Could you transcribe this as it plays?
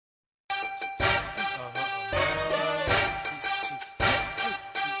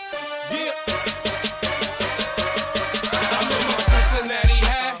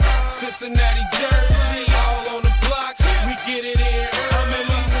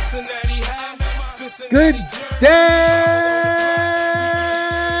Good day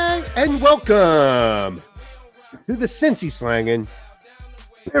and welcome to the Cincy Slangin'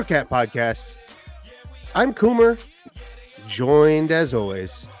 Bearcat Podcast. I'm Coomer, joined as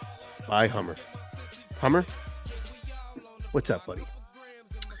always by Hummer. Hummer, what's up, buddy?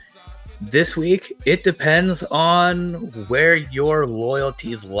 This week, it depends on where your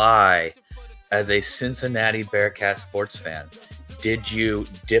loyalties lie as a Cincinnati Bearcat sports fan. Did you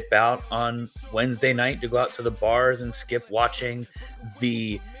dip out on Wednesday night to go out to the bars and skip watching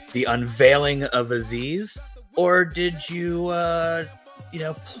the unveiling of Aziz? Or did you,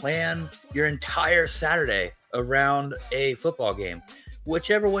 plan your entire Saturday around a football game?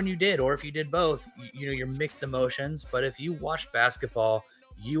 Whichever one you did, or if you did both, your mixed emotions. But if you watched basketball,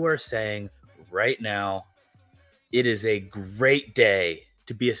 you are saying right now, it is a great day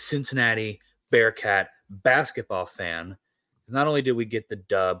to be a Cincinnati Bearcat basketball fan. Not only did we get the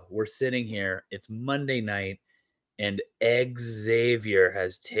dub, we're sitting here, it's Monday night, and Xavier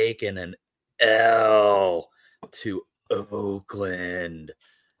has taken an L to Oakland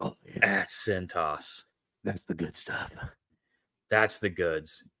at Cintas. That's the good stuff. That's the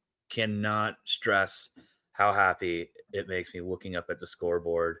goods. Cannot stress how happy it makes me looking up at the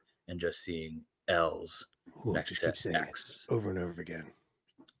scoreboard and just seeing L's next to X. Over and over again.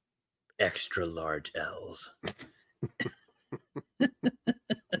 Extra large L's.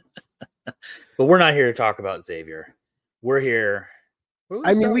 But we're not here to talk about Xavier. We're here.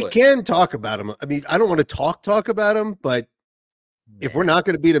 We can talk about him. I mean, I don't want to talk about him, but if we're not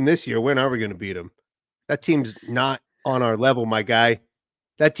going to beat him this year, when are we going to beat him? That team's not on our level, my guy.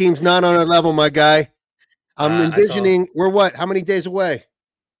 That team's not on our level, my guy. I'm envisioning we're how many days away?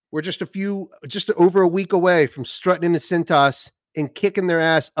 We're just over a week away from strutting into Cintas and kicking their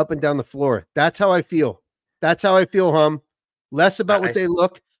ass up and down the floor. That's how I feel. Hum. Less about what they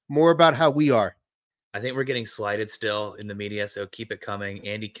look, more about how we are. I think we're getting slighted still in the media, so keep it coming.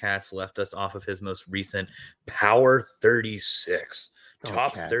 Andy Katz left us off of his most recent Power 36.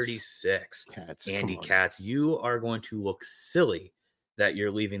 Top Katz. 36. Katz, Andy Katz, you are going to look silly that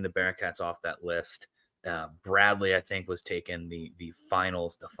you're leaving the Bearcats off that list. Bradley, I think, was taking the final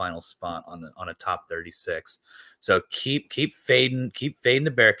spot on a top 36. So keep fading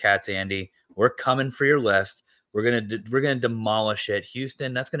the Bearcats, Andy. We're coming for your list. We're gonna demolish it.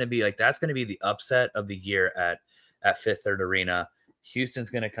 Houston, that's gonna be the upset of the year at Fifth Third Arena. Houston's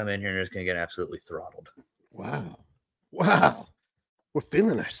gonna come in here and just gonna get absolutely throttled. Wow. We're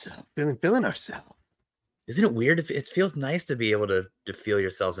feeling ourselves. Feeling ourselves. Isn't it weird? It feels nice to be able to feel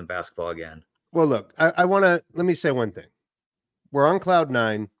yourselves in basketball again. Well, look, I want to let me say one thing. We're on cloud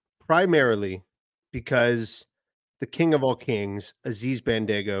nine primarily because the king of all kings, Aziz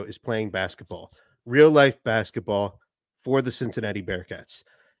Bandaogo, is playing basketball. Real life basketball for the Cincinnati Bearcats.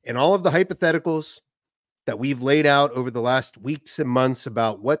 And all of the hypotheticals that we've laid out over the last weeks and months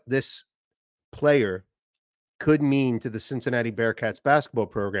about what this player could mean to the Cincinnati Bearcats basketball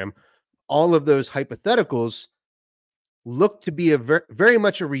program, all of those hypotheticals look to be very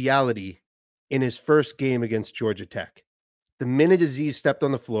much a reality in his first game against Georgia Tech. The minute Aziz stepped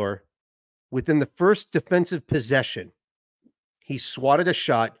on the floor, within the first defensive possession, he swatted a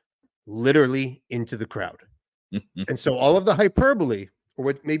shot literally into the crowd. And so all of the hyperbole, or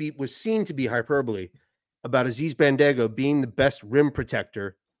what maybe was seen to be hyperbole, about Aziz Bandaogo being the best rim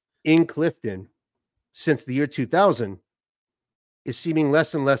protector in Clifton since the year 2000 is seeming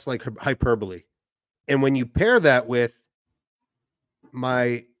less and less like hyperbole. And when you pair that with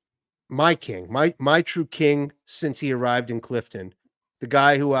my king, my true king since he arrived in Clifton, the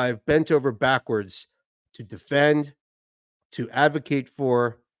guy who I've bent over backwards to defend, to advocate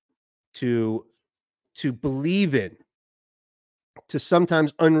for, to believe in, to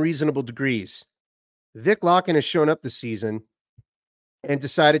sometimes unreasonable degrees. Vic Locken has shown up this season and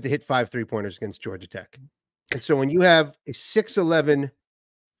decided to hit 5 3-pointers against Georgia Tech. And so when you have a 6'11"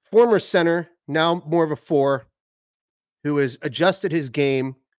 former center, now more of a 4, who has adjusted his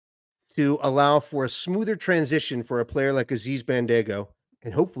game to allow for a smoother transition for a player like Aziz Bandaogo,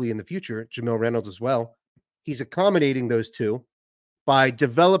 and hopefully in the future, Jamil Reynolds as well, he's accommodating those two by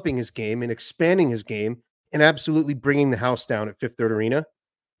developing his game and expanding his game and absolutely bringing the house down at Fifth Third Arena.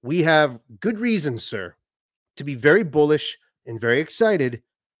 We have good reasons, sir, to be very bullish and very excited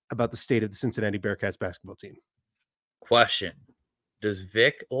about the state of the Cincinnati Bearcats basketball team. Question: does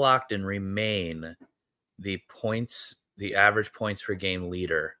Vic Lockton remain the average points per game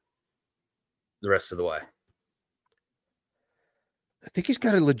leader the rest of the way? I think he's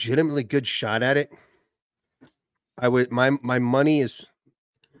got a legitimately good shot at it. My money is,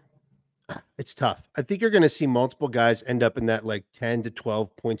 it's tough. I think you're going to see multiple guys end up in that like 10 to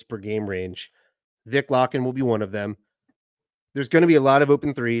 12 points per game range. Vic Locken will be one of them. There's going to be a lot of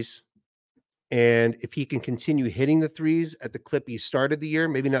open threes. And if he can continue hitting the threes at the clip he started the year,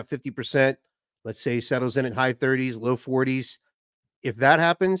 maybe not 50%, let's say he settles in at high 30s, low 40s. If that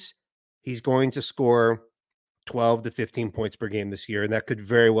happens, he's going to score 12 to 15 points per game this year. And that could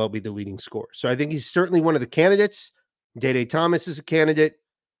very well be the leading scorer. So I think he's certainly one of the candidates. Day Thomas is a candidate.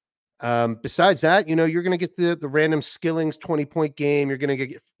 Besides that, you're going to get the random Skillings 20-point game. You're going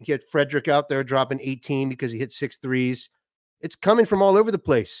to get Frederick out there dropping 18 because he hit 6 threes. It's coming from all over the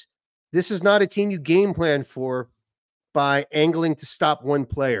place. This is not a team you game plan for by angling to stop one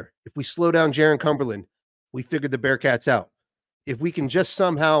player. If we slow down Jaron Cumberland, we figured the Bearcats out. If we can just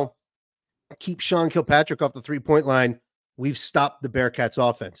somehow keep Sean Kilpatrick off the 3-point line, we've stopped the Bearcats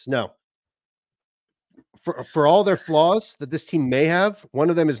offense. No. For all their flaws that this team may have, one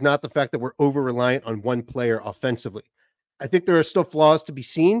of them is not the fact that we're over-reliant on one player offensively. I think there are still flaws to be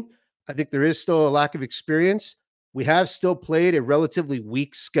seen. I think there is still a lack of experience. We have still played a relatively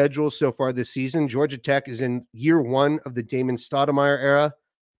weak schedule so far this season. Georgia Tech is in year 1 of the Damon Stoudemire era,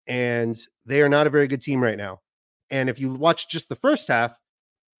 and they are not a very good team right now. And if you watch just the first half,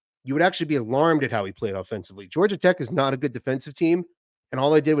 you would actually be alarmed at how he played offensively. Georgia Tech is not a good defensive team, and all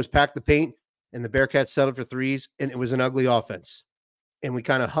they did was pack the paint, and the Bearcats settled for threes, and it was an ugly offense. And we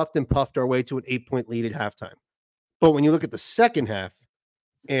kind of huffed and puffed our way to an 8-point lead at halftime. But when you look at the second half,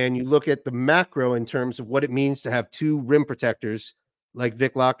 and you look at the macro in terms of what it means to have 2 rim protectors like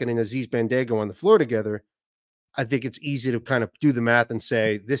Vic Locken and Aziz Bandego on the floor together, I think it's easy to kind of do the math and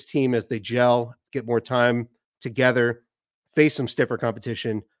say this team, as they gel, get more time together, face some stiffer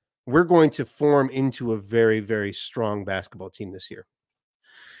competition, we're going to form into a very, very strong basketball team this year.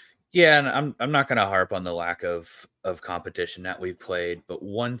 Yeah, and I'm not going to harp on the lack of competition that we've played, but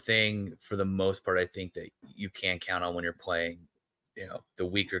one thing for the most part I think that you can count on when you're playing the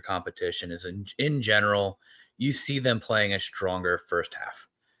weaker competition is in general, you see them playing a stronger first half.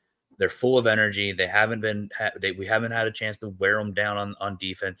 They're full of energy. They haven't been, we haven't had a chance to wear them down on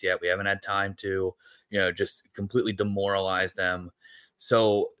defense yet. We haven't had time to, just completely demoralize them.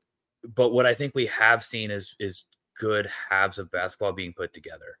 So, but what I think we have seen is good halves of basketball being put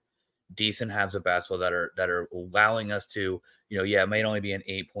together. Decent halves of basketball that are allowing us to, it might only be an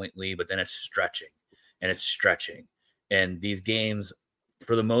 8-point lead, but then it's stretching. And these games,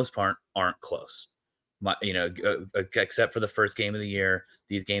 for the most part, aren't close. Except for the first game of the year,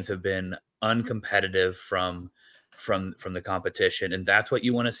 these games have been uncompetitive from the competition, and that's what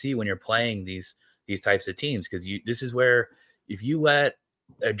you want to see when you're playing these types of teams. Because this is where if you let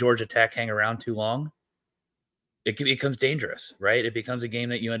a Georgia Tech hang around too long, it becomes dangerous, right? It becomes a game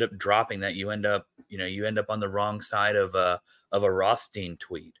that you end up dropping, that you end up on the wrong side of a Rothstein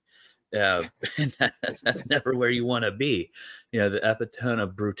tweet. And that's never where you want to be. The epitome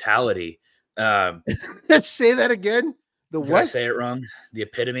of brutality. Let's say that again. Did I say it wrong? The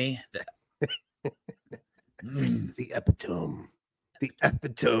epitome. The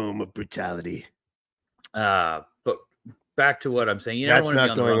epitome of brutality. But back to what I'm saying. That's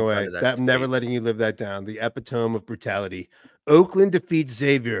not going away. I'm never letting you live that down. The epitome of brutality. Oakland defeats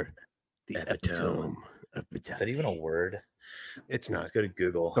Xavier. The epitome of brutality. Is that even a word? It's not. Let's go to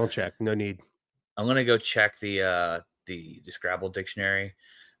Google. Don't check. No need. I'm gonna go check the Scrabble dictionary.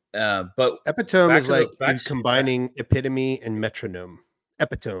 But epitome is like combining epitome and metronome.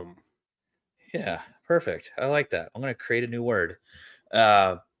 Epitome. Yeah, perfect. I like that. I'm gonna create a new word.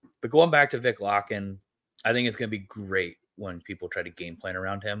 But going back to Vic Locken, I think it's gonna be great when people try to game plan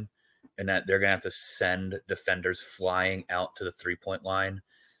around him, and that they're gonna have to send defenders flying out to the 3-point line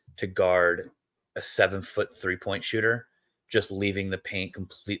to guard a 7-foot 3-point shooter, just leaving the paint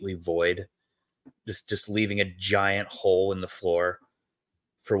completely void, just leaving a giant hole in the floor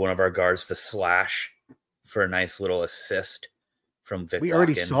for one of our guards to slash for a nice little assist from Vic. We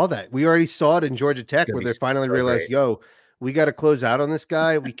already saw that. We already saw it in Georgia Tech, where they finally realized, we got to close out on this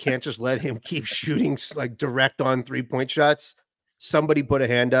guy. We can't just let him keep shooting like direct on 3-point shots. Somebody put a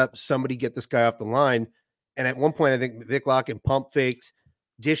hand up. Somebody get this guy off the line. And at one point, I think Vic Locken pump faked,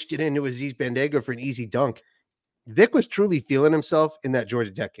 dished it into Aziz Bandego for an easy dunk. Vic was truly feeling himself in that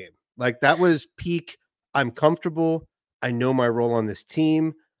Georgia Tech game. Like, that was peak. I'm comfortable. I know my role on this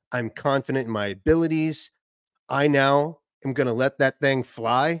team. I'm confident in my abilities. I now am going to let that thing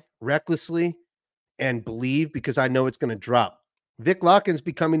fly recklessly and believe, because I know it's going to drop. Vic Locken's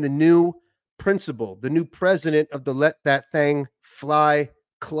becoming the new principal, the new president of the Let That Thing Fly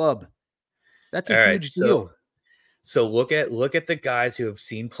club. That's a huge deal. So look at the guys who have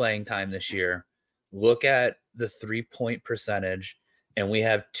seen playing time this year. Look at the 3-point percentage, and we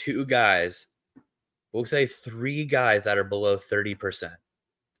have 2 guys, we'll say 3 guys that are below 30%.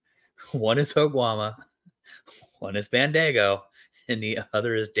 One is Oguama, one is Bandego, and the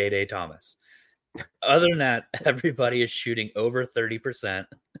other is Day Thomas. Other than that, everybody is shooting over 30%.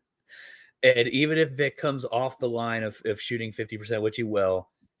 And even if Vic comes off the line of shooting 50%, which he will,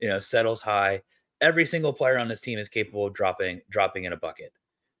 settles high, every single player on this team is capable of dropping in a bucket.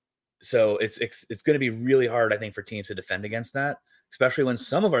 So it's going to be really hard, I think, for teams to defend against that, especially when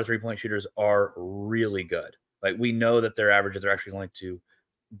some of our 3-point shooters are really good. Like, we know that their averages are actually going to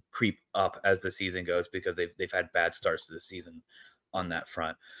creep up as the season goes because they've had bad starts to the season on that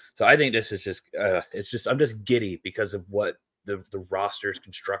front. So I think this is just I'm just giddy because of what the roster's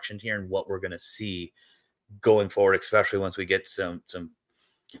construction here and what we're going to see going forward, especially once we get some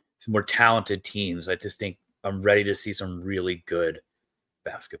more talented teams. I just think I'm ready to see some really good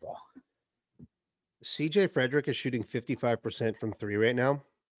basketball. CJ Frederick is shooting 55% from 3 right now.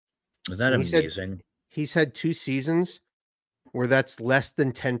 Is that amazing? He's had 2 seasons where that's less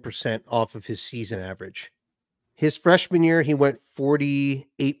than 10% off of his season average. His freshman year, he went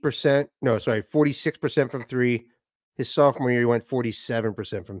 46% from 3. His sophomore year, he went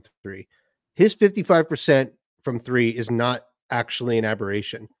 47% from 3. His 55% from 3 is not actually an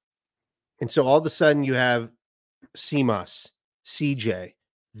aberration. And so all of a sudden you have CMOS, CJ,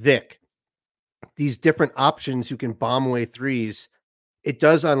 Vic, these different options who can bomb away threes. It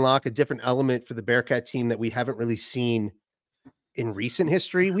does unlock a different element for the Bearcat team that we haven't really seen in recent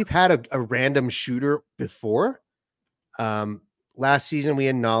history. We've had a random shooter before. Last season we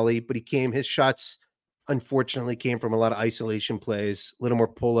had Nolly, but his shots unfortunately came from a lot of isolation plays, a little more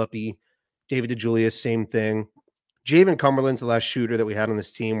pull-up-y. David DeJulius, same thing. Javen Cumberland's the last shooter that we had on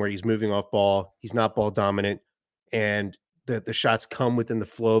this team where he's moving off ball. He's not ball dominant, and the shots come within the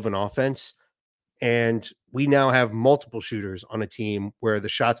flow of an offense. And we now have multiple shooters on a team where the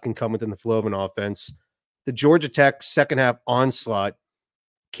shots can come within the flow of an offense. The Georgia Tech second half onslaught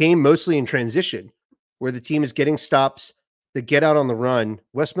came mostly in transition, where the team is getting stops that get out on the run.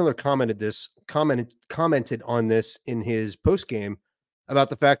 Wes Miller commented on this in his post game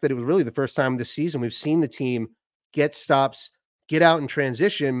about the fact that it was really the first time this season we've seen the team get stops, get out in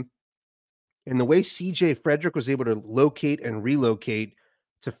transition. And the way CJ Frederick was able to locate and relocate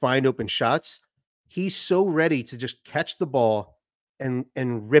to find open shots, he's so ready to just catch the ball and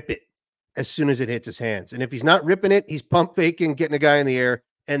rip it as soon as it hits his hands. And if he's not ripping it, he's pump faking, getting a guy in the air,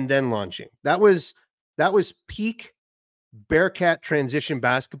 and then launching. That was peak Bearcat transition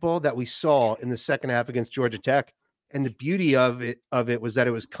basketball that we saw in the second half against Georgia Tech. And the beauty of it was that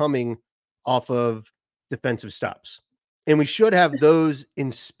it was coming off of defensive stops. And we should have those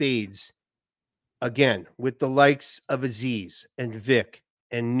in spades again with the likes of Aziz and Vic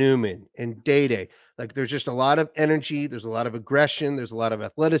and Newman and Day. Like, there's just a lot of energy. There's a lot of aggression. There's a lot of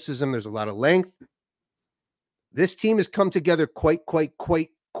athleticism. There's a lot of length. This team has come together quite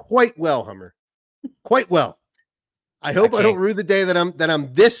well, Hummer. Quite well. I hope I don't rue the day that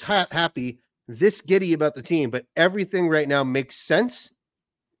I'm this happy, this giddy about the team, but everything right now makes sense.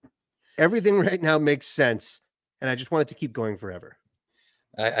 Everything right now makes sense. And I just want it to keep going forever.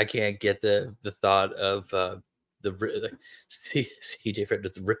 I can't get the thought of the CJ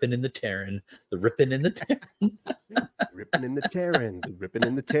Frederick, the Rippin in the Tearin, the Rippin in the Tearin. Rippin in the Tearin, the Rippin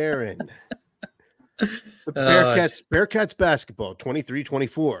in the Tearin. The Bearcats basketball,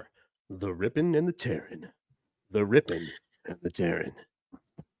 23-24. The Rippin and the Tearin. The Rippin and the Tearin.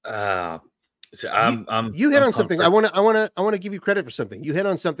 So you hit on something. I want to give you credit for something. You hit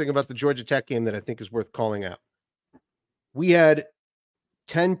on something about the Georgia Tech game that I think is worth calling out. We had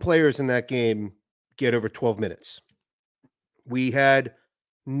 10 players in that game get over 12 minutes. We had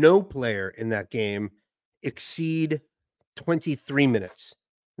no player in that game exceed 23 minutes.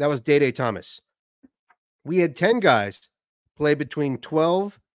 That was Day Thomas. We had 10 guys play between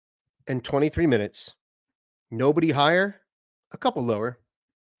 12 and 23 minutes. Nobody higher, a couple lower.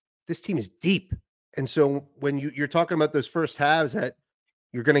 This team is deep. And so when you're talking about those first halves that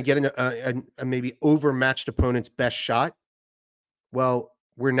you're going to get a maybe overmatched opponent's best shot, well,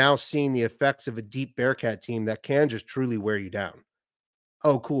 we're now seeing the effects of a deep Bearcat team that can just truly wear you down.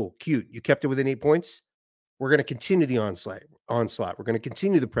 Oh, cool, cute. You kept it within 8 points. We're going to continue the onslaught. We're going to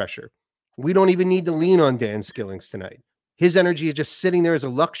continue the pressure. We don't even need to lean on Dan Skillings tonight. His energy is just sitting there as a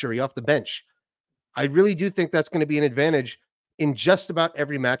luxury off the bench. I really do think that's going to be an advantage in just about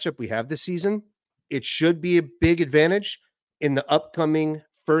every matchup we have this season. It should be a big advantage in the upcoming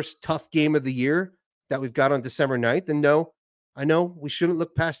first tough game of the year that we've got on December 9th. And no, I know we shouldn't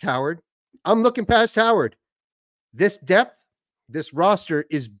look past Howard. I'm looking past Howard. This depth, this roster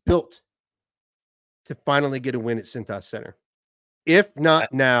is built to finally get a win at Cintas Center. If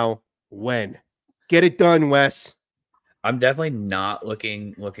not now, when? Get it done, Wes. I'm definitely not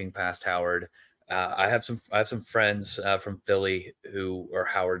looking past Howard. I have some friends from Philly who are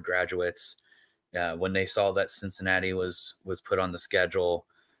Howard graduates. When they saw that Cincinnati was put on the schedule,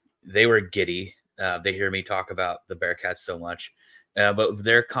 they were giddy. They hear me talk about the Bearcats so much, but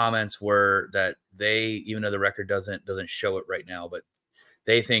their comments were that they, even though the record doesn't show it right now, but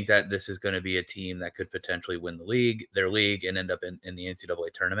they think that this is going to be a team that could potentially win their league, and end up in the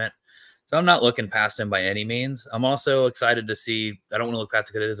NCAA tournament. So I'm not looking past them by any means. I'm also excited to see. I don't want to look past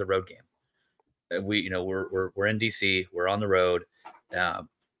it because it is a road game. We're in DC. We're on the road. Um,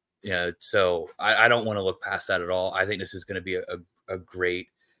 so I don't want to look past that at all. I think this is going to be a great,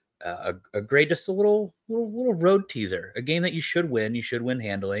 a great, just a little road teaser. A game that you should win. You should win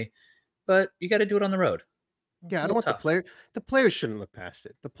handily, but you got to do it on the road. Yeah, A I don't little want tough. the players shouldn't look past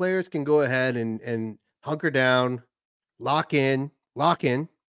it. The players can go ahead and hunker down, lock in,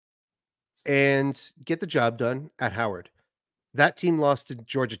 and get the job done at Howard. That team lost to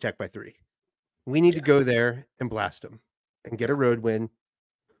Georgia Tech by 3. We need to Yeah. go there and blast them and get a road win.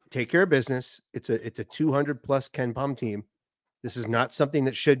 Take care of business. It's a 200 plus Ken Palm team. This is not something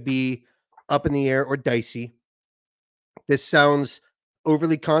that should be up in the air or dicey. This sounds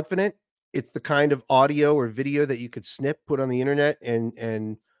overly confident. It's the kind of audio or video that you could snip, put on the internet,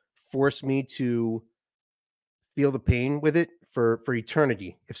 and force me to feel the pain with it for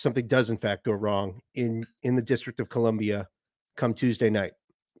eternity if something does in fact go wrong in the District of Columbia come Tuesday night.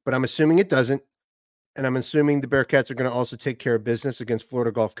 But I'm assuming it doesn't, and I'm assuming the Bearcats are going to also take care of business against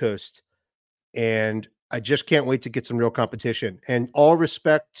Florida Gulf Coast. And I just can't wait to get some real competition. And all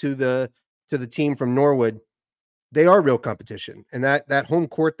respect to the team from Norwood, they are real competition, and that home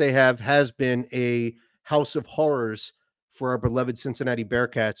court they have has been a house of horrors for our beloved Cincinnati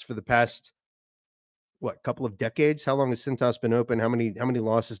Bearcats for the past couple of decades. How long has Cintas been open? How many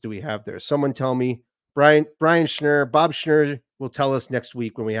losses do we have there? Someone tell me. Brian Schnurr, Bob Schnurr will tell us next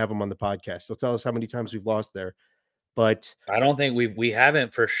week when we have him on the podcast. He'll tell us how many times we've lost there. But I don't think we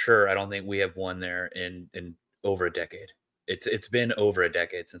haven't for sure. I don't think we have won there in over a decade. It's been over a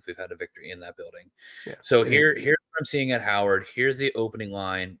decade since we've had a victory in that building. yeah, So here's what I'm seeing at Howard. Here's the opening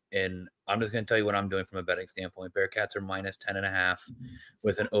line, and I'm just going to tell you what I'm doing from a betting standpoint. Bearcats are minus 10.5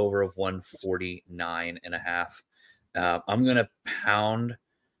 with an over of 149.5. I'm going to pound.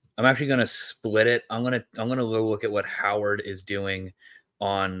 I'm actually going to split it. I'm going to look at what Howard is doing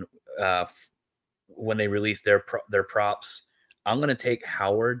on when they release their props. I'm going to take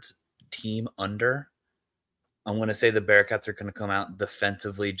Howard's team under. I'm going to say the Bearcats are going to come out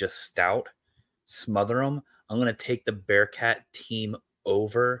defensively just stout, smother them. I'm going to take the Bearcat team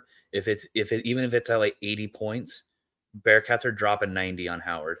over. Even if it's at like 80 points, Bearcats are dropping 90 on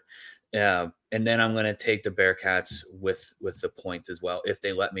Howard. And then I'm going to take the Bearcats with the points as well. If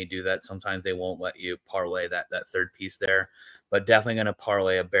they let me do that, sometimes they won't let you parlay that third piece there, but definitely going to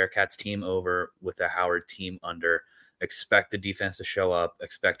parlay a Bearcats team over with the Howard team under. Expect the defense to show up.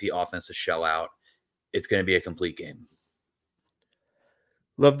 Expect the offense to shell out. It's going to be a complete game.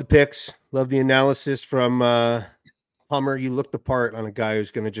 Love the picks. Love the analysis from Hummer. You look the part on a guy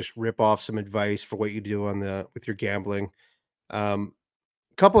who's going to just rip off some advice for what you do with your gambling.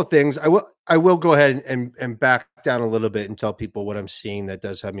 Couple of things. I will go ahead and back down a little bit and tell people what I'm seeing that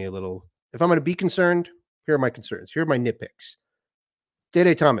does have me a little. If I'm going to be concerned, here are my concerns. Here are my nitpicks.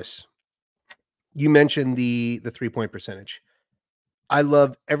 Day Thomas. You mentioned the 3-point percentage. I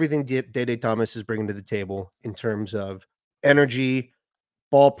love everything Day Thomas is bringing to the table in terms of energy,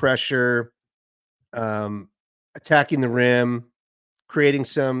 ball pressure, attacking the rim, creating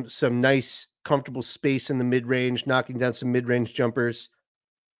some nice, comfortable space in the mid range, knocking down some mid range jumpers.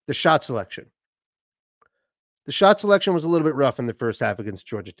 The shot selection. The shot selection was a little bit rough in the first half against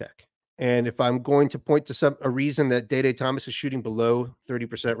Georgia Tech. And if I'm going to point to a reason that Day Thomas is shooting below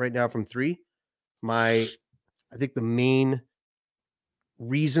 30% right now from 3, I think the main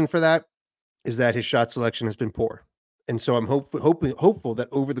reason for that is that his shot selection has been poor. And so I'm hopeful that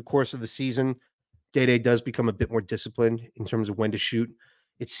over the course of the season, Day does become a bit more disciplined in terms of when to shoot.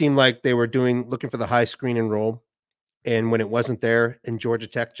 It seemed like they were looking for the high screen and roll. And when it wasn't there and Georgia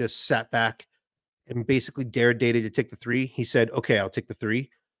Tech just sat back and basically dared Day to take the 3, he said, okay, I'll take the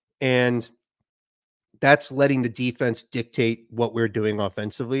 3. And that's letting the defense dictate what we're doing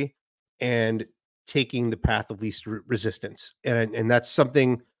offensively and taking the path of least resistance. And that's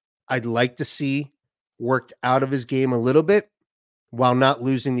something I'd like to see worked out of his game a little bit while not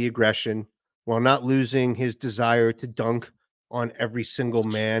losing the aggression, while not losing his desire to dunk on every single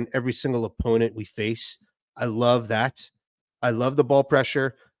man, every single opponent we face. I love that. I love the ball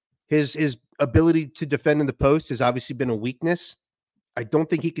pressure. His ability to defend in the post has obviously been a weakness. I don't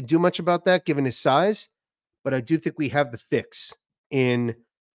think he can do much about that given his size, but I do think we have the fix in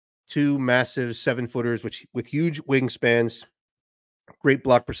two massive 7-footers, which with huge wingspans, great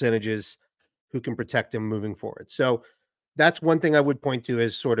block percentages, who can protect him moving forward. So that's one thing I would point to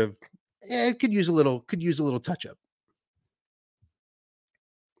as sort of, it could use a little touch up.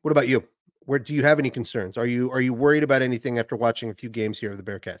 What about you? Where do you have any concerns? Are you worried about anything after watching a few games here of the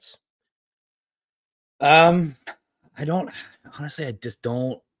Bearcats? I don't honestly. I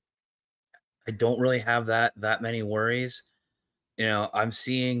don't really have that many worries. I'm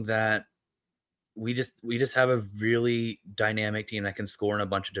seeing that we just have a really dynamic team that can score in a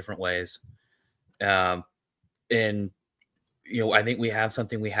bunch of different ways. And I think we have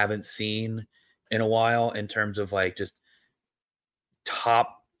something we haven't seen in a while in terms of like just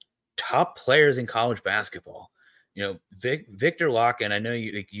top players in college basketball. Victor Locken, I know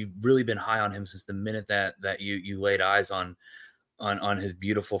you've really been high on him since the minute that you laid eyes on his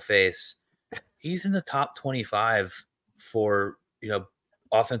beautiful face. He's in the top 25 for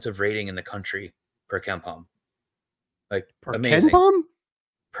offensive rating in the country per KenPom. Like Per amazing. KenPom?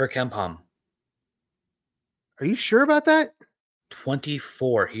 Per KenPom. Are you sure about that?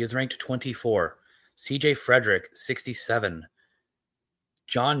 24. He is ranked 24. CJ Frederick, 67.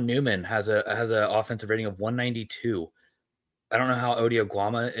 John Newman has a offensive rating of 192. I don't know how Odio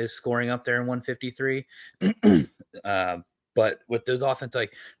Guama is scoring up there in 153. But with those offense,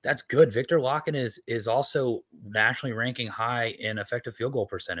 like that's good. Victor Locken is also nationally ranking high in effective field goal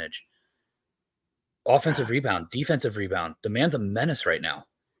percentage. Offensive rebound, defensive rebound. The man's a menace right now.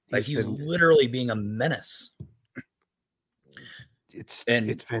 Like he's literally being a menace. It's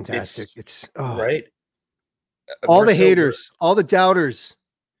fantastic. It's right. All the haters, all the doubters.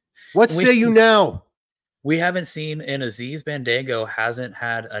 What say you now? We haven't seen, and Aziz Bandaogo hasn't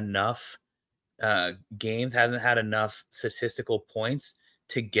had enough games, hasn't had enough statistical points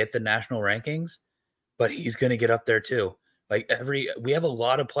to get the national rankings, but he's going to get up there too. Like we have a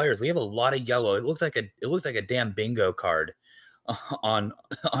lot of players. We have a lot of yellow. It looks like a damn bingo card on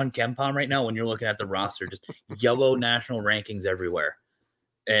KenPom right now when you're looking at the roster. Just yellow national rankings everywhere,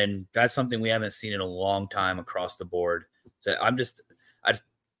 and that's something we haven't seen in a long time across the board. So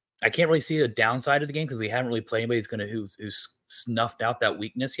I can't really see the downside of the game because we haven't really played anybody who's snuffed out that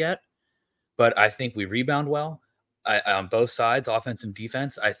weakness yet. But I think we rebound well on both sides, offense and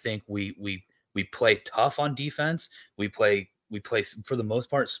defense. I think we play tough on defense. We play for the most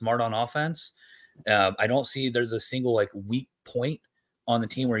part smart on offense. I don't see there's a single like weak point on the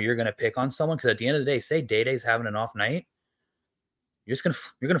team where you're going to pick on someone, because at the end of the day, say Day-Day's having an off night, you're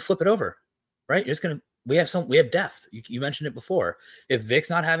gonna flip it over, right? We have depth. You mentioned it before. If Vic's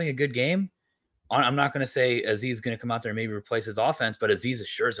not having a good game, I'm not going to say Aziz is going to come out there and maybe replace his offense, but Aziz is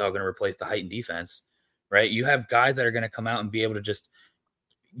sure as hell going to replace the heightened defense, right? You have guys that are going to come out and be able to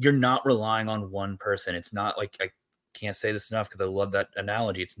you're not relying on one person. It's not like, I can't say this enough because I love that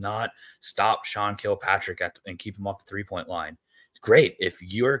analogy. It's not stop Sean Kilpatrick and keep him off the 3-point line. It's great. If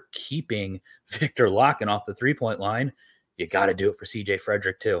you're keeping Victor Locken off the 3-point line, you got to do it for CJ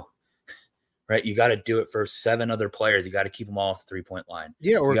Frederick too. Right, you got to do it for 7 other players. You got to keep them all off the 3-point line.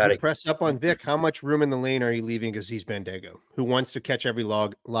 Yeah, or if you press up on Vic, how much room in the lane are you leaving Aziz Bandaogo, who wants to catch every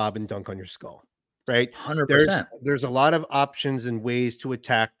lob and dunk on your skull? Right, 100%. There's a lot of options and ways to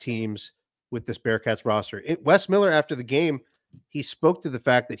attack teams with this Bearcats roster. Wes Miller, after the game, he spoke to the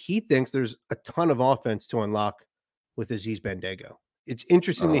fact that he thinks there's a ton of offense to unlock with Aziz Bandaogo. It's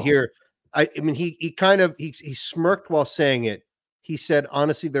interesting to hear. I mean, he smirked while saying it. He said,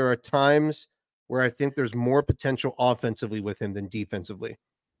 honestly, there are times where I think there's more potential offensively with him than defensively.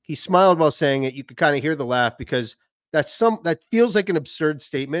 He smiled while saying it. You could kind of hear the laugh because that feels like an absurd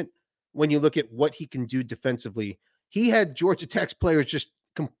statement when you look at what he can do defensively. He had Georgia Tech's players just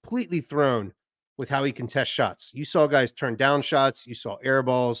completely thrown with how he can test shots. You saw guys turn down shots. You saw air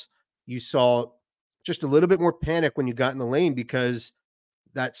balls. You saw just a little bit more panic when you got in the lane because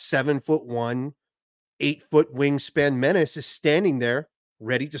that 7'1", 8-foot wingspan menace is standing there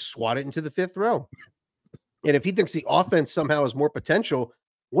ready to swat it into the 5th row. And if he thinks the offense somehow has more potential,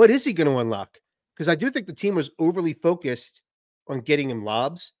 what is he going to unlock? Because I do think the team was overly focused on getting him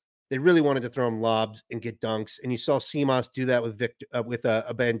lobs. They really wanted to throw him lobs and get dunks. And you saw Seamus do that with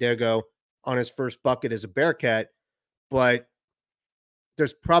a Bandaogo on his first bucket as a Bearcat. But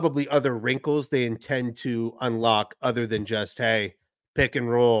there's probably other wrinkles they intend to unlock other than just, hey, pick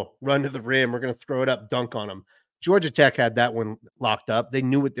and roll, run to the rim, we're going to throw it up, dunk on them. Georgia Tech had that one locked up. They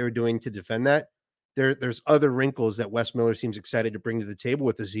knew what they were doing to defend that. There's other wrinkles that Wes Miller seems excited to bring to the table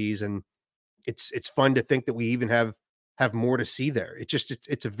with Aziz, and it's fun to think that we even have more to see there.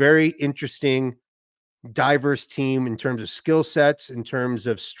 It's a very interesting, diverse team in terms of skill sets, in terms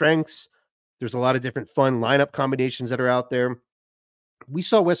of strengths, There's a lot of different fun lineup combinations that are out there. We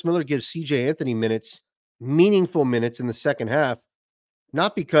saw Wes Miller give CJ Anthony minutes, meaningful minutes in the second half,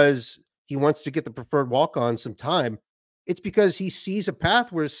 not because he wants to get the preferred walk on some time. It's because he sees a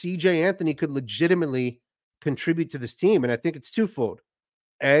path where CJ Anthony could legitimately contribute to this team. And I think it's twofold.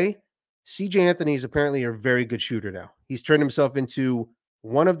 A, CJ Anthony is apparently a very good shooter now. He's turned himself into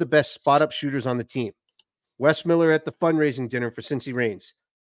one of the best spot up shooters on the team. Wes Miller at the fundraising dinner for Cincy Reigns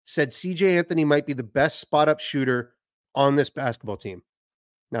said CJ Anthony might be the best spot up shooter on this basketball team.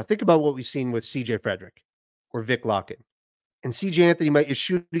 Now think about what we've seen with CJ Frederick or Vic Lockett. And CJ Anthony is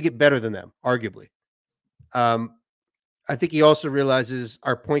shooting to get better than them, arguably. I think he also realizes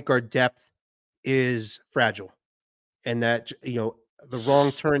our point guard depth is fragile, and that the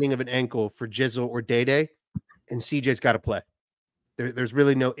wrong turning of an ankle for Jizzle or Day, and CJ's got to play. There's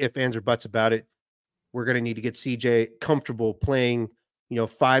really no ifs, ands, or buts about it. We're going to need to get CJ comfortable playing,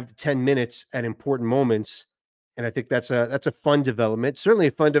 5 to 10 minutes at important moments. And I think that's a fun development. Certainly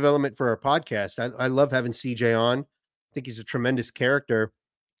a fun development for our podcast. I love having CJ on. I think he's a tremendous character.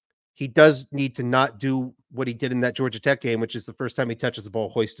 He does need to not do what he did in that Georgia Tech game, which is the first time he touches the ball,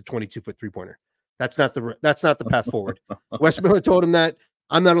 hoist a 22-foot three-pointer. That's not the path forward. Wes Miller told him that.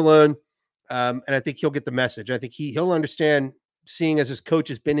 I'm not alone. And I think he'll get the message. I think he'll understand, seeing as his coach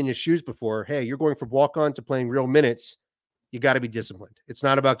has been in his shoes before. Hey, you're going from walk-on to playing real minutes. You got to be disciplined. It's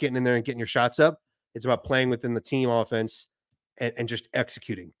not about getting in there and getting your shots up. It's about playing within the team offense and just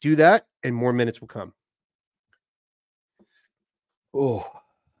executing. Do that, and more minutes will come. Oh,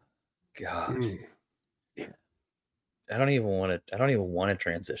 God. Yeah. I don't even want to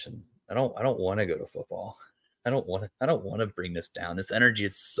transition. I don't want to go to football. I don't want to bring this down. This energy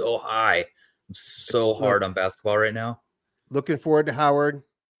is so high. I'm so hard on basketball right now. Looking forward to Howard.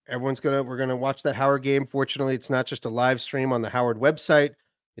 We're going to watch that Howard game. Fortunately, it's not just a live stream on the Howard website.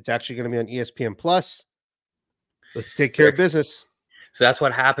 It's actually going to be on ESPN Plus. Let's take care of business. So that's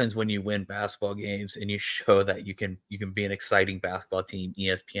what happens when you win basketball games and you show that you can be an exciting basketball team.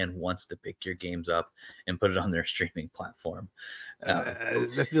 ESPN wants to pick your games up and put it on their streaming platform.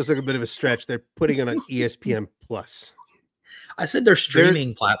 That feels like a bit of a stretch. They're putting it on ESPN Plus. I said their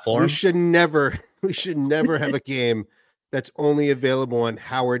streaming platform. We should never have a game that's only available on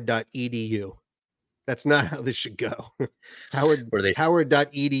howard.edu. That's not how this should go.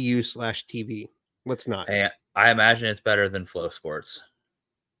 Howard.edu/TV. Let's not. I imagine it's better than Flow Sports.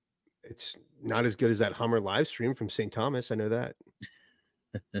 It's not as good as that Hummer live stream from St. Thomas. I know that.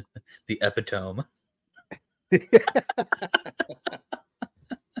 The epitome.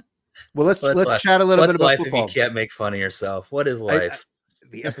 Well, let's chat a little bit about football. If you can't make fun of yourself, what is life?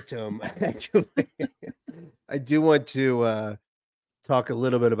 The epitome. I do want to talk a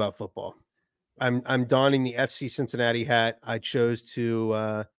little bit about football. I'm donning the FC Cincinnati hat. I chose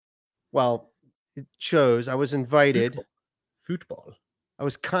to. I was invited. Football. I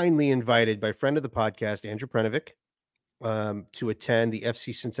was kindly invited by friend of the podcast, Andrew Prenovic, to attend the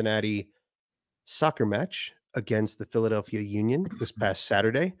FC Cincinnati soccer match against the Philadelphia Union this past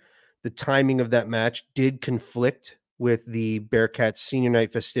Saturday. The timing of that match did conflict with the Bearcats senior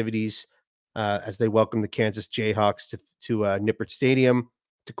night festivities as they welcomed the Kansas Jayhawks to Nippert Stadium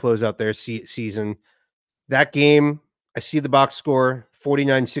to close out their season. That game, I see the box score,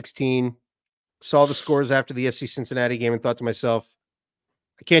 49-16. Saw the scores after the FC Cincinnati game and thought to myself,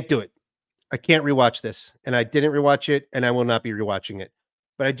 I can't do it. I can't rewatch this. And I didn't rewatch it, and I will not be rewatching it.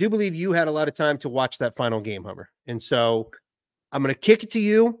 But I do believe you had a lot of time to watch that final game, Hummer. And so I'm going to kick it to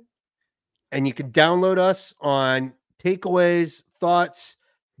you, and you can download us on takeaways, thoughts,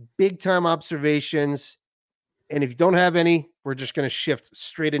 big-time observations. And if you don't have any, we're just going to shift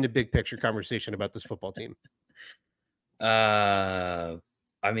straight into big picture conversation about this football team. I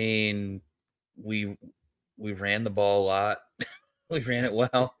mean, we ran the ball a lot. We ran it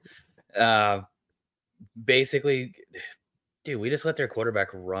well. Basically, dude, we just let their quarterback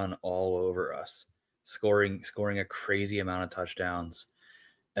run all over us, scoring a crazy amount of touchdowns.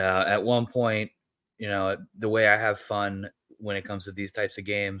 At one point, the way I have fun when it comes to these types of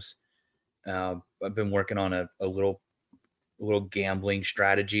games, I've been working on a little gambling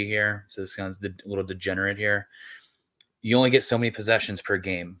strategy here. So this sounds a little degenerate here. You only get so many possessions per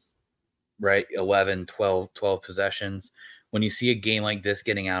game, right? 11, 12 possessions. When you see a game like this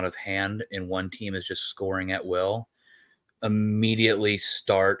getting out of hand and one team is just scoring at will, immediately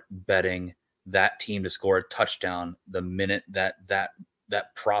start betting that team to score a touchdown the minute that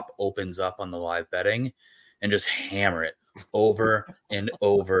prop opens up on the live betting, and just hammer it over and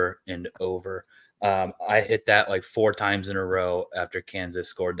over and over. I hit that like 4 times in a row after Kansas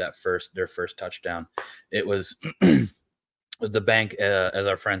scored their first touchdown. It was the bank, as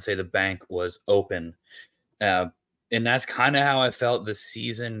our friends say, the bank was open. And that's kind of how I felt this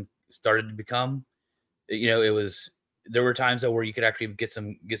season started to become. It was there were times though where you could actually get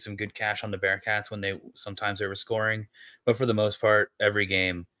some good cash on the Bearcats when sometimes they were scoring, but for the most part, every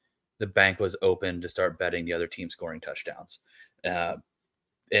game the bank was open to start betting the other team scoring touchdowns. Uh,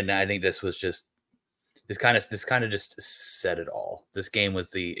 and I think this kind of just said it all. This game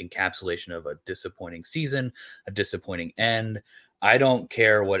was the encapsulation of a disappointing season, a disappointing end. I don't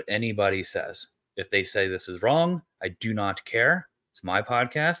care what anybody says. If they say this is wrong, I do not care. It's my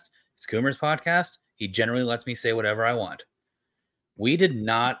podcast. It's Coomer's podcast. He generally lets me say whatever I want. We did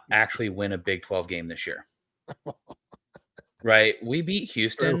not actually win a Big 12 game this year. Right? We beat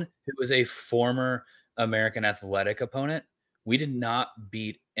Houston, who was a former American Athletic opponent. We did not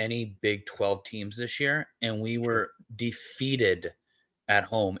beat any Big 12 teams this year, and we were defeated at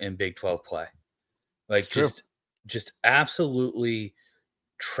home in Big 12 play. Like just absolutely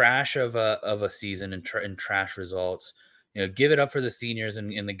trash of a season and trash results. Give it up for the seniors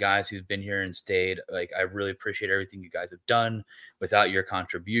and the guys who've been here and stayed. Like, I really appreciate everything you guys have done. Without your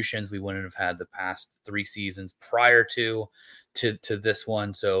contributions, we wouldn't have had the past 3 seasons prior to this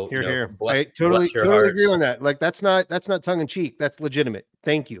one. So here. I totally agree on that. Like, that's not tongue in cheek. That's legitimate.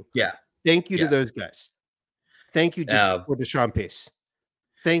 Thank you. Yeah. Thank you to those guys. Thank you for Deshaun Pace.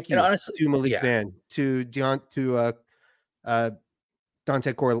 Thank you honestly, to Malik Van, to Dante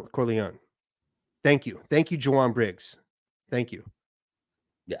Corleone. Thank you, Jawan Briggs. Thank you.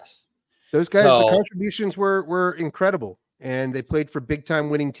 Yes, those guys. The contributions were incredible, and they played for big time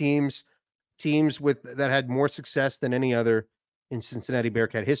winning teams that had more success than any other in Cincinnati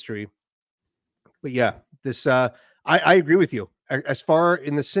Bearcat history. But yeah, this I agree with you. As far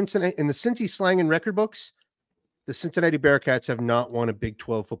in the Cincy slang and record books, the Cincinnati Bearcats have not won a Big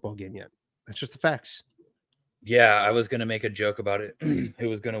 12 football game yet. That's just the facts. Yeah, I was going to make a joke about it. Who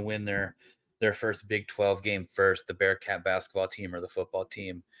was going to win their first Big 12 game first, the Bearcat basketball team or the football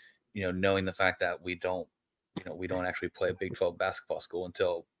team? Knowing the fact that we don't actually play a Big 12 basketball school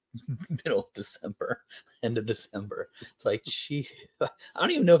until middle of December, end of December. It's like, gee, I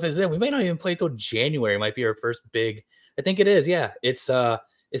don't even know if it's in. We may not even play till January. It might be our first big. I think it is. Yeah, it's the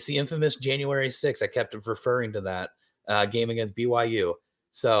infamous January 6th. I kept referring to that game against BYU.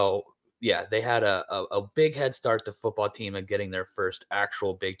 So yeah, they had a big head start to football team and getting their first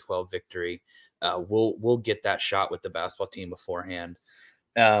actual Big 12 victory. We'll get that shot with the basketball team beforehand.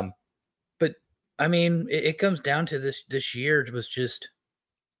 But I mean, it comes down to this year was just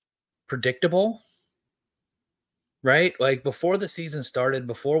predictable, right? Like, before the season started,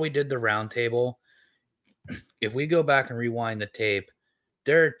 before we did the roundtable, if we go back and rewind the tape,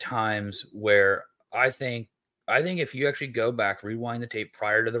 there are times where I think if you actually go back, rewind the tape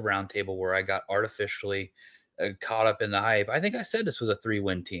prior to the roundtable where I got artificially caught up in the hype, I think I said this was a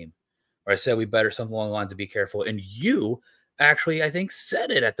 3-win team, or I said we better something along the lines to be careful. And you actually, I think, said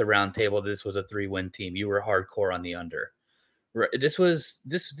it at the roundtable, this was a 3-win team. You were hardcore on the under. This was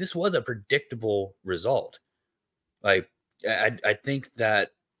a predictable result. Like, I think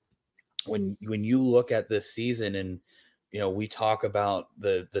that when you look at this season and we talk about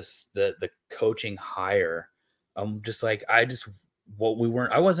the coaching hire, I'm just like, I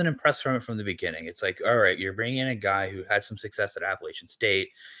wasn't impressed from it from the beginning. It's like, all right, you're bringing in a guy who had some success at Appalachian State.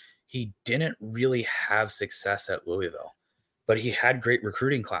 He didn't really have success at Louisville, but he had great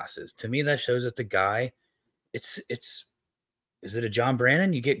recruiting classes. To me, that shows that the guy, is it a John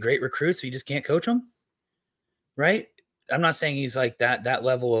Brannon? You get great recruits, but you just can't coach them, right? I'm not saying he's like that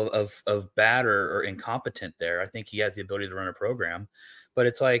level of bad or incompetent there. I think he has the ability to run a program, but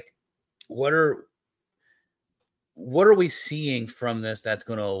it's like, what are we seeing from this that's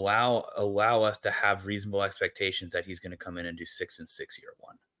going to allow us to have reasonable expectations that he's going to come in and do 6-6 year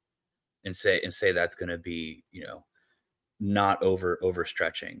one, and say that's going to be not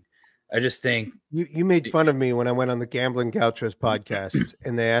overstretching. I just think you made fun of me when I went on the Gambling Gauchos podcast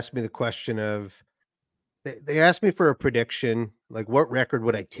and they asked me the question of, they asked me for a prediction, like, what record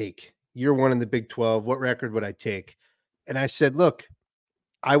would I take? Year one in the Big 12, what record would I take? And I said, look,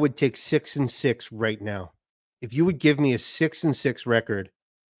 I would take 6-6 right now. If you would give me a 6-6 record,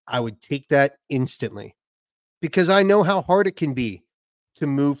 I would take that instantly, because I know how hard it can be to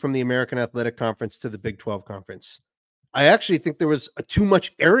move from the American Athletic Conference to the Big 12 Conference. I actually think there was too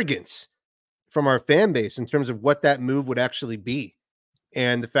much arrogance from our fan base in terms of what that move would actually be.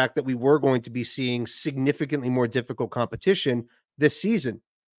 And the fact that we were going to be seeing significantly more difficult competition this season.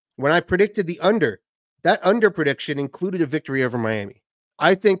 When I predicted the under, that under prediction included a victory over Miami.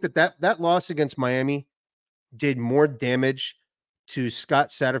 I think that loss against Miami did more damage to Scott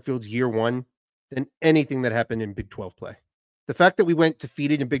Satterfield's year one than anything that happened in Big 12 play. The fact that we went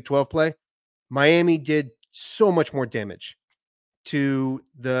defeated in Big 12 play, Miami did so much more damage to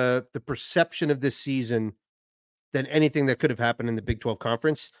the perception of this season than anything that could have happened in the Big 12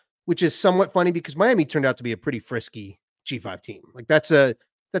 conference, which is somewhat funny because Miami turned out to be a pretty frisky G5 team. Like that's a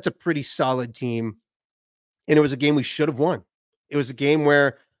pretty solid team. And it was a game we should have won. It was a game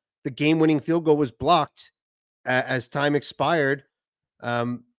where the game-winning field goal was blocked as time expired.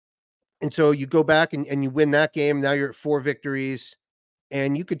 And so you go back and you win that game. Now you're at 4 victories.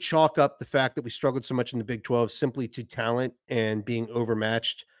 And you could chalk up the fact that we struggled so much in the Big 12 simply to talent and being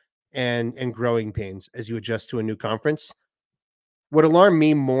overmatched and growing pains as you adjust to a new conference. What alarmed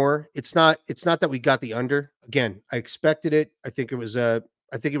me more, it's not that we got the under. Again, I expected it. I think it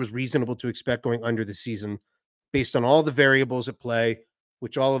was reasonable to expect going under the season based on all the variables at play,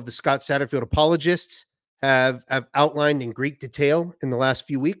 which all of the Scott Satterfield apologists have outlined in great detail in the last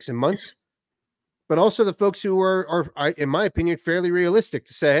few weeks and months. But also the folks who are, in my opinion, fairly realistic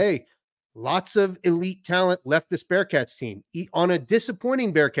to say, hey, lots of elite talent left this Bearcats team on a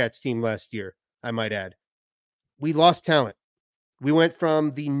disappointing Bearcats team last year, I might add. We lost talent. We went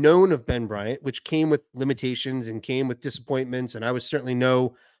from the known of Ben Bryant, which came with limitations and came with disappointments. And I was certainly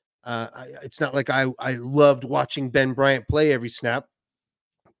it's not like I loved watching Ben Bryant play every snap,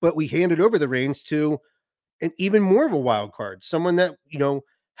 but we handed over the reins to an even more of a wild card, someone that,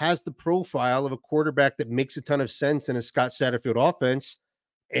 has the profile of a quarterback that makes a ton of sense in a Scott Satterfield offense.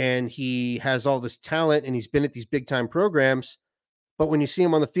 And he has all this talent and he's been at these big time programs. But when you see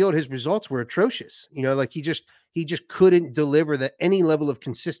him on the field, his results were atrocious. Like he just couldn't deliver any level of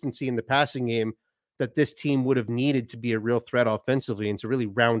consistency in the passing game that this team would have needed to be a real threat offensively and to really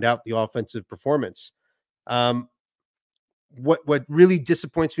round out the offensive performance. What really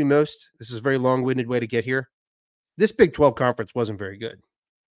disappoints me most, this is a very long-winded way to get here. This Big 12 conference wasn't very good.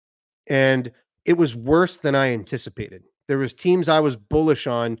 And it was worse than I anticipated. There was teams I was bullish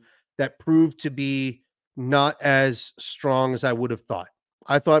on that proved to be not as strong as I would have thought.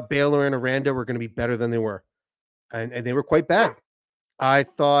 I thought Baylor and Aranda were going to be better than they were. And they were quite bad. I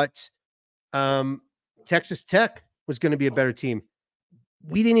thought Texas Tech was going to be a better team.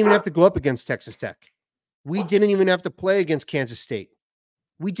 We didn't even have to go up against Texas Tech. We didn't even have to play against Kansas State.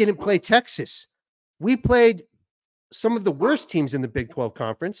 We didn't play Texas. We played some of the worst teams in the Big 12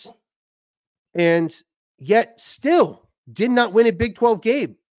 conference and yet still did not win a Big 12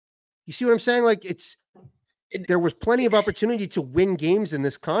 game. You see what I'm saying? Like there was plenty of opportunity to win games in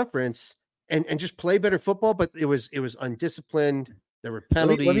this conference and just play better football, but it was undisciplined. There were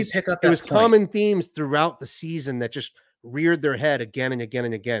penalties. Let me pick up that There was point. common themes throughout the season that just reared their head again and again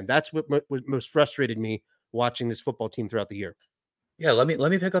and again. That's what most frustrated me watching this football team throughout the year. Yeah, let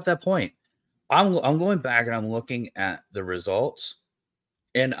me pick up that point. I'm going back and I'm looking at the results,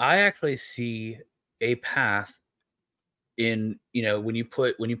 and I actually see a path in, when you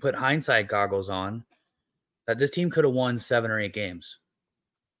put hindsight goggles on, that this team could have won 7 or 8 games.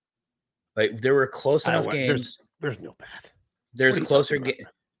 Like there were close enough games. There's no path. There's closer games.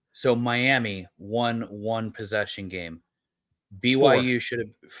 So Miami won 1 possession game. BYU should have.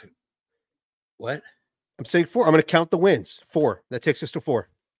 What? I'm saying 4. I'm going to count the wins. 4. That takes us to 4.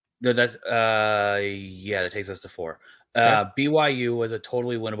 No, that's that takes us to 4. Okay. BYU was a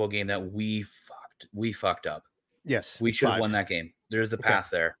totally winnable game that we fucked up. Yes. We should have won that game. There's the path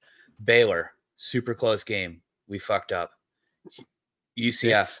there. Baylor, super close game. We fucked up.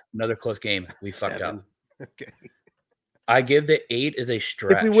 UCF, 6. Another close game. We 7. Fucked up. Okay. I give the 8 as a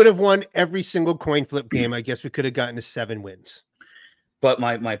stretch. If we would have won every single coin flip game, I guess we could have gotten to 7 wins. But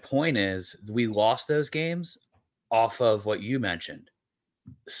my point is, we lost those games off of what you mentioned.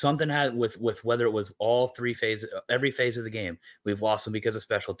 Something had with whether it was every phase of the game. We've lost them because of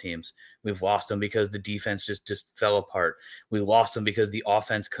special teams. We've lost them because the defense just fell apart. We lost them because the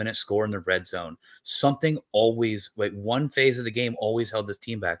offense couldn't score in the red zone. Something always, like one phase of the game always held this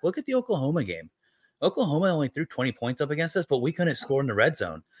team back. Look at the Oklahoma game. Oklahoma only threw 20 points up against us, but we couldn't score in the red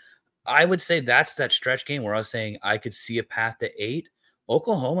zone. I would say that's that stretch game where I was saying I could see a path to 8.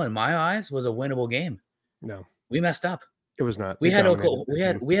 Oklahoma, in my eyes, was a winnable game. No, we messed up. It was not. We had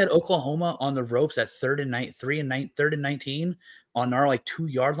Oklahoma on the ropes at 3rd and 19 on our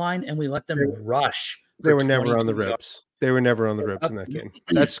 2-yard line, and we let them rush. They were never on the ropes. They were never on the ropes in that game.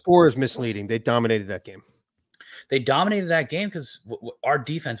 That score is misleading. They dominated that game. They dominated that game because our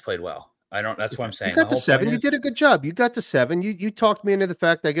defense played well. That's what I'm saying. You got to 7. You did a good job. You got to 7. You talked me into the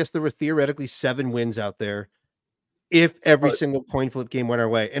fact, I guess there were theoretically 7 wins out there if every single coin flip game went our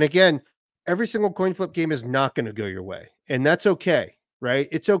way. And again, every single coin flip game is not going to go your way. And that's okay, right?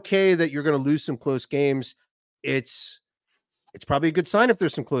 It's okay that you're going to lose some close games. It's probably a good sign if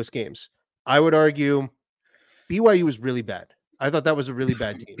there's some close games. I would argue BYU was really bad. I thought that was a really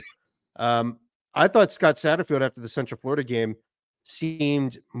bad team. I thought Scott Satterfield after the Central Florida game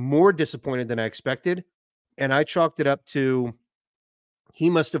seemed more disappointed than I expected, and I chalked it up to he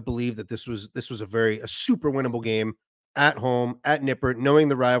must have believed that this was a super winnable game at home at Nippert, knowing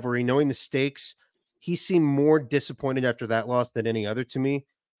the rivalry, knowing the stakes. He seemed more disappointed after that loss than any other to me,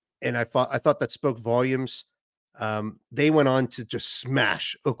 and I thought that spoke volumes. They went on to just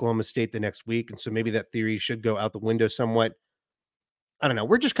smash Oklahoma State the next week, and so maybe that theory should go out the window somewhat. I don't know.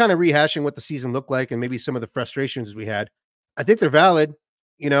 We're just kind of rehashing what the season looked like and maybe some of the frustrations we had. I think they're valid.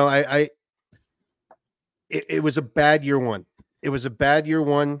 You know, it was a bad year one. It was a bad year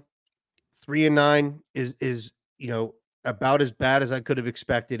one. 3-9 is about as bad as I could have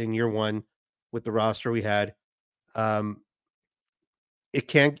expected in year one with the roster we had.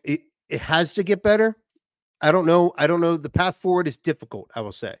 It has to get better. I don't know. The path forward is difficult, I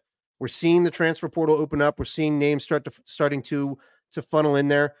will say. We're seeing the transfer portal open up. We're seeing names starting to funnel in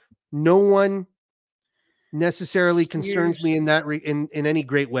there. No one necessarily concerns me in that in any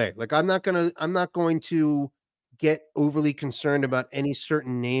great way. Like I'm not going to get overly concerned about any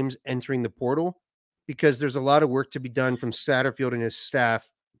certain names entering the portal because there's a lot of work to be done from Satterfield and his staff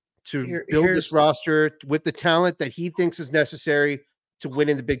to build this roster with the talent that he thinks is necessary to win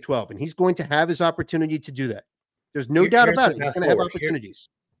in the Big 12. And he's going to have his opportunity to do that. There's no doubt about it. He's going to have opportunities.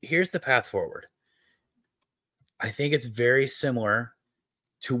 Here's the path forward. I think it's very similar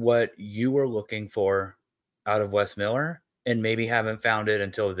to what you were looking for out of Wes Miller and maybe haven't found it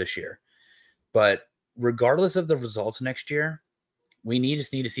until this year. But regardless of the results next year, we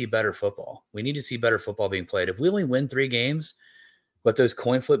just need to see better football. We need to see better football being played. If we only win 3 games, but those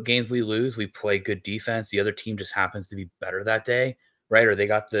coin flip games we lose, we play good defense. The other team just happens to be better that day, right? Or they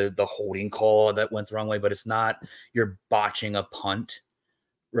got the holding call that went the wrong way, but it's not you're botching a punt,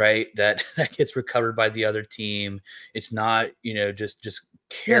 right? That gets recovered by the other team. It's not, just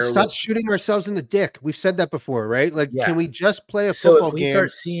careless. Yeah, stop shooting ourselves in the dick. We've said that before, right? Like, Can we just play a football game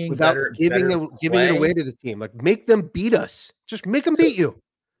start seeing without giving it away to the team? Like, make them beat us. Just make them beat you.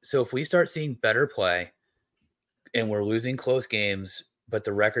 So if we start seeing better play and we're losing close games, but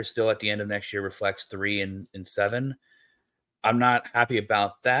the record still at the end of next year reflects 3-7, I'm not happy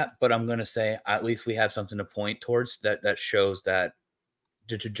about that, but I'm going to say at least we have something to point towards that shows that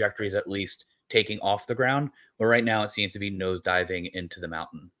the trajectory is at least taking off the ground, where right now it seems to be nosediving into the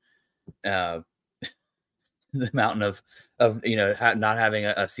mountain. The mountain of not having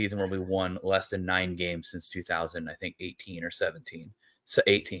a season where we won less than 9 games since 2000, I think 18 or 17. So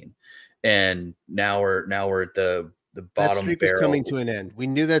 18. And now we're at the bottom that streak barrel. Is coming to an end. We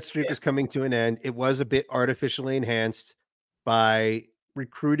knew that streak was coming to an end. It was a bit artificially enhanced by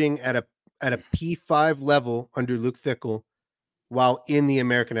recruiting at a P5 level under Luke Fickell while in the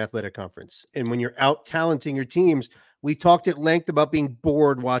American Athletic Conference. And when you're out talenting your teams, we talked at length about being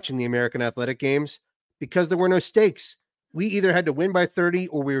bored watching the American Athletic games because there were no stakes. We either had to win by 30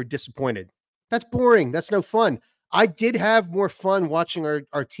 or we were disappointed. That's boring. That's no fun. I did have more fun watching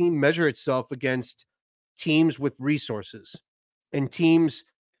our team measure itself against teams with resources and teams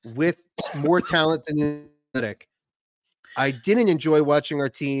with more talent than the Athletic. I didn't enjoy watching our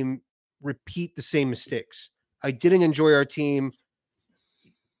team repeat the same mistakes. I didn't enjoy our team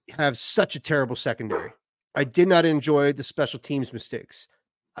have such a terrible secondary. I did not enjoy the special teams mistakes.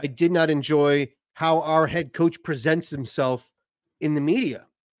 I did not enjoy how our head coach presents himself in the media,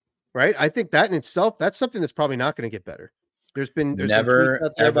 right? I think that in itself, that's something that's probably not going to get better. There's been never tweets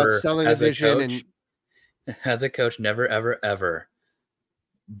out there ever about selling a vision as a coach, never, ever, ever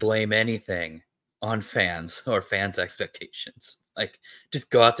blame anything on fans or fans' expectations. Like, just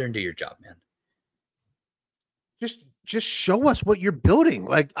go out there and do your job, man. Just show us what you're building.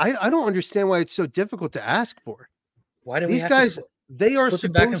 Like, I don't understand why it's so difficult to ask for. Why do these guys? They are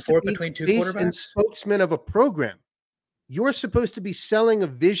supposed back and forth to be between two face quarterbacks and spokesman of a program. You're supposed to be selling a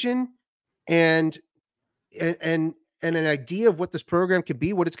vision and an idea of what this program could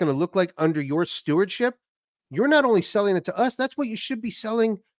be, what it's going to look like under your stewardship. You're not only selling it to us, that's what you should be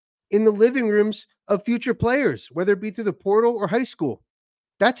selling in the living rooms of future players, whether it be through the portal or high school.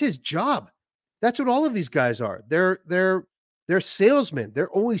 That's his job. That's what all of these guys are. They're salesmen.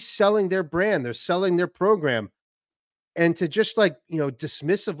 They're always selling their brand. They're selling their program. And to just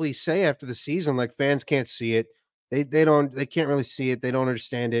dismissively say after the season, like fans can't see it. They can't really see it. They don't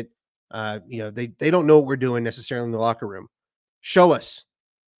understand it. They don't know what we're doing necessarily in the locker room. Show us,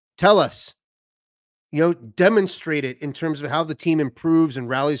 tell us, demonstrate it in terms of how the team improves and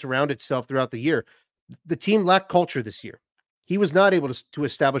rallies around itself throughout the year. The team lacked culture this year. He was not able to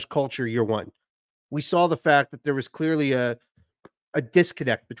establish culture year one. We saw the fact that there was clearly a a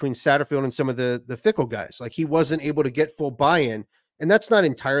disconnect between Satterfield and some of the fickle guys. Like he wasn't able to get full buy-in, and that's not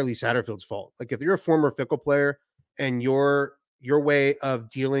entirely Satterfield's fault. Like if you're a former fickle player and your way of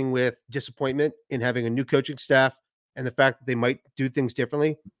dealing with disappointment in having a new coaching staff and the fact that they might do things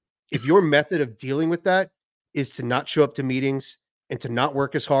differently, if your method of dealing with that is to not show up to meetings and to not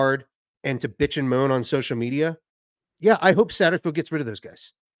work as hard and to bitch and moan on social media, yeah, I hope Satterfield gets rid of those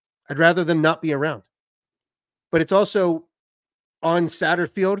guys. I'd rather them not be around. But it's also on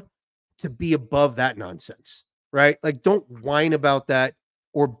Satterfield to be above that nonsense, right? Like, don't whine about that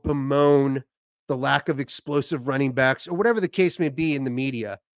or bemoan the lack of explosive running backs or whatever the case may be in the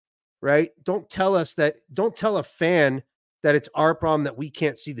media, right? Don't tell a fan that it's our problem that we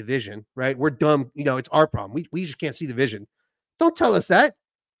can't see the vision, right? We're dumb, it's our problem. We just can't see the vision. Don't tell us that.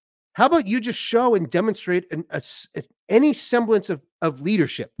 How about you just show and demonstrate any semblance of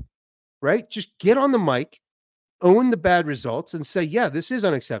leadership, right? Just get on the mic, own the bad results, and say, yeah, this is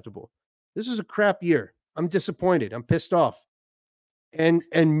unacceptable. This is a crap year. I'm disappointed. I'm pissed off. And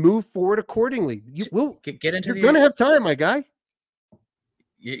move forward accordingly. You're going to have time, my guy.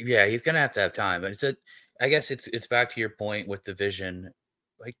 Yeah, he's going to have time. But I guess it's back to your point with the vision.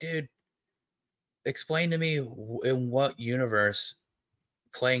 Like, dude, explain to me in what universe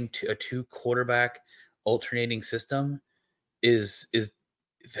playing a 2-quarterback alternating system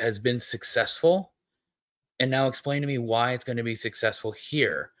has been successful, and now explain to me why it's going to be successful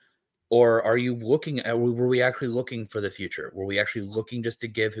here. Or are you looking at, were we actually looking for the future? Were we actually looking just to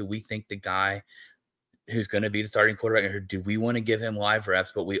give who we think the guy who's going to be the starting quarterback, or do we want to give him live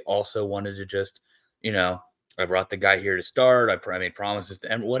reps, but we also wanted to just, I brought the guy here to start. I made promises to,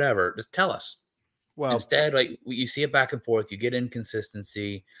 and whatever, just tell us. Well, instead, like, you see it back and forth, you get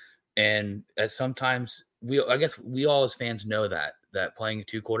inconsistency. And sometimes I guess we all as fans know that playing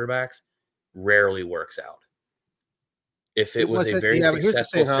 2 quarterbacks rarely works out. If it was a very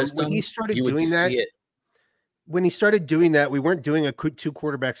successful system, when he started doing that, we weren't doing a 2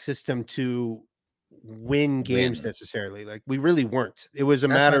 quarterback system to win games necessarily. Like, we really weren't. It was a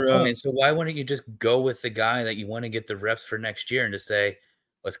matter of. So why wouldn't you just go with the guy that you want to get the reps for next year and just say,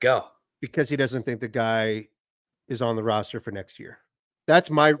 let's go? Because he doesn't think the guy is on the roster for next year. That's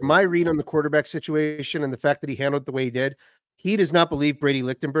my read on the quarterback situation, and the fact that he handled it the way he did. He does not believe Brady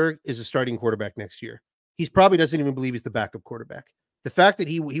Lichtenberg is a starting quarterback next year. He probably doesn't even believe he's the backup quarterback. The fact that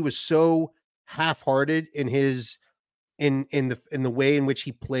he was so half-hearted in the way in which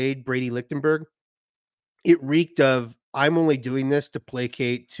he played Brady Lichtenberg, it reeked of, I'm only doing this to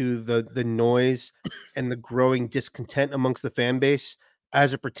placate to the noise and the growing discontent amongst the fan base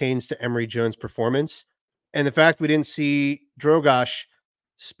as it pertains to Emory Jones' performance. And the fact we didn't see Drogosh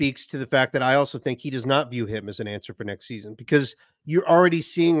speaks to the fact that I also think he does not view him as an answer for next season, because you're already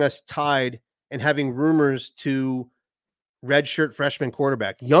seeing us tied and having rumors to redshirt freshman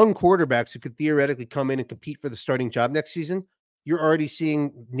quarterback, young quarterbacks who could theoretically come in and compete for the starting job next season. You're already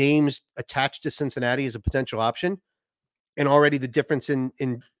seeing names attached to Cincinnati as a potential option. And already the difference in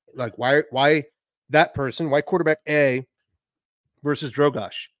like, why that person, why quarterback A versus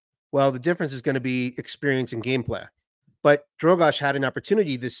Drogosh? Well, the difference is going to be experience and gameplay. But Drogosh had an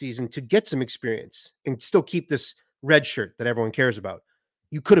opportunity this season to get some experience and still keep this red shirt that everyone cares about.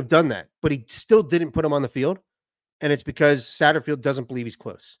 You could have done that, but he still didn't put him on the field. And it's because Satterfield doesn't believe he's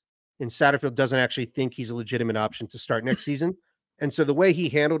close. And Satterfield doesn't actually think he's a legitimate option to start next season. And so the way he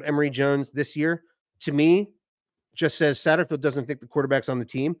handled Emory Jones this year, to me, just says Satterfield doesn't think the quarterback's on the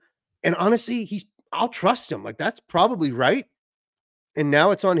team. And honestly, I'll trust him. Like, that's probably right. And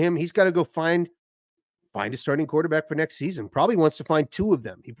now it's on him. He's got to go find a starting quarterback for next season. Probably wants to find 2 of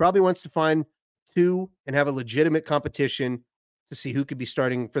them. He probably wants to find 2 and have a legitimate competition to see who could be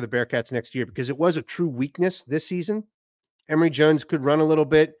starting for the Bearcats next year, because it was a true weakness this season. Emory Jones could run a little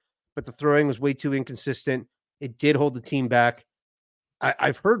bit, but the throwing was way too inconsistent. It did hold the team back.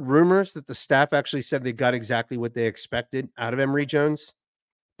 I've heard rumors that the staff actually said they got exactly what they expected out of Emory Jones.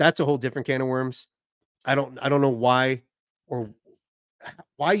 That's a whole different can of worms. I don't know why, or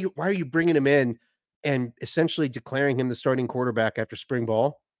why are you bringing him in and essentially declaring him the starting quarterback after spring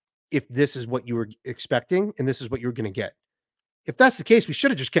ball if this is what you were expecting and this is what you're going to get. If that's the case, we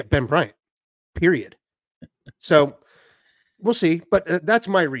should have just kept Ben Bryant, period. So we'll see, but that's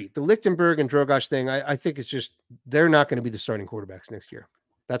my read. The Lichtenberg and Drogosh thing, I think it's just, they're not going to be the starting quarterbacks next year.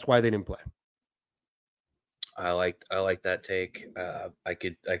 That's why they didn't play. I like that take. I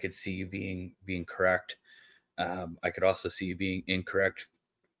could see you being correct. I could also see you being incorrect,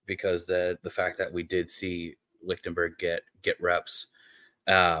 because the fact that we did see Lichtenberg get reps.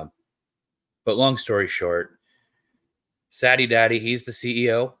 But long story short, Saddy Daddy, he's the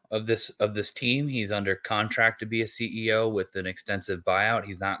CEO of this team. He's under contract to be a CEO with an extensive buyout.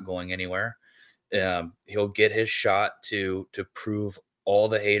 He's not going anywhere. He'll get his shot to prove all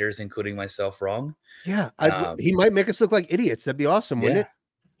the haters, including myself, wrong. Yeah, he might make us look like idiots. That'd be awesome, wouldn't it?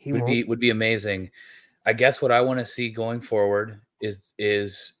 He would be amazing. I guess what I want to see going forward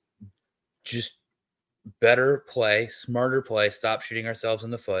is just better play, smarter play, stop shooting ourselves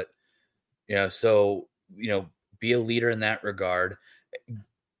in the foot. So be a leader in that regard.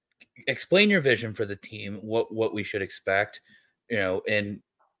 Explain your vision for the team, what we should expect, and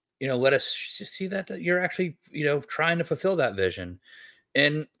let us see that you're actually trying to fulfill that vision.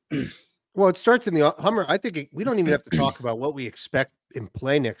 And well, it starts in the Hummer. I think we don't even have to talk about what we expect in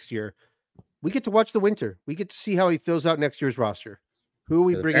play next year. We get to watch the winter. We get to see how he fills out next year's roster. Who are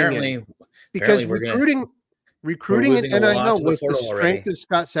we bringing in? Because recruiting in NIL was the strength of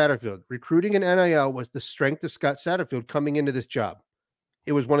Scott Satterfield. Recruiting in NIL was the strength of Scott Satterfield coming into this job.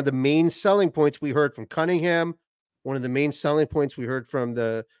 It was one of the main selling points we heard from Cunningham. One of the main selling points we heard from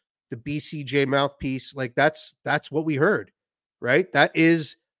the BCJ mouthpiece. Like that's what we heard, right? That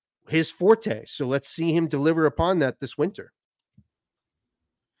is his forte. So let's see him deliver upon that this winter.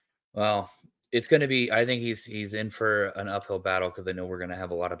 Well, it's going to be, I think he's in for an uphill battle because I know we're going to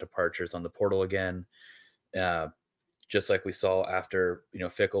have a lot of departures on the portal again. Just like we saw after,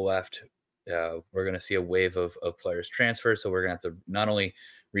 Fickle left, we're going to see a wave of players transfer. So we're going to have to not only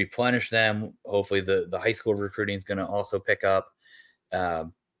replenish them, hopefully the high school recruiting is going to also pick up.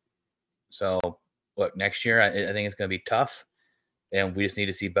 So look, next year, I think it's going to be tough. And we just need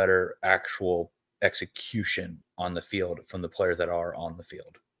to see better actual execution on the field from the players that are on the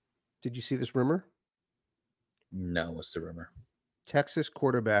field. Did you see this rumor? No, what's the rumor? Texas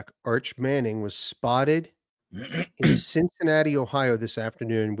quarterback Arch Manning was spotted in Cincinnati, Ohio this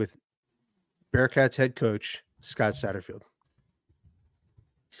afternoon with Bearcats head coach Scott Satterfield.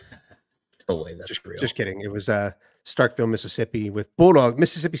 No way, that's real. Just kidding. It was Starkville, Mississippi with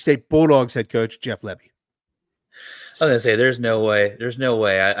Mississippi State Bulldogs head coach Jeff Levy. I was gonna say, there's no way. There's no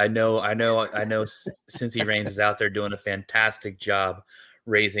way. I know. Cincy Reigns is out there doing a fantastic job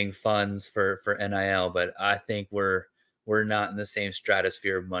raising funds for NIL, but I think we're not in the same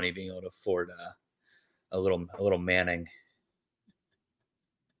stratosphere of money being able to afford a little Manning.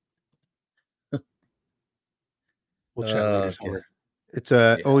 We'll chat later. It's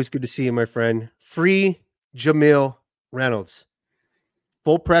always good to see you, my friend. Free Jamil Reynolds.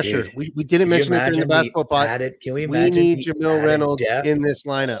 Full pressure. Dude, we didn't mention it during the basketball pod. Can we imagine we need Jamil Reynolds in this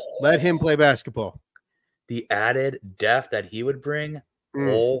lineup. Let him play basketball. The added depth that he would bring.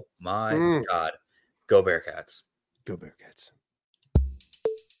 Oh my God. Go Bearcats. Go Bearcats.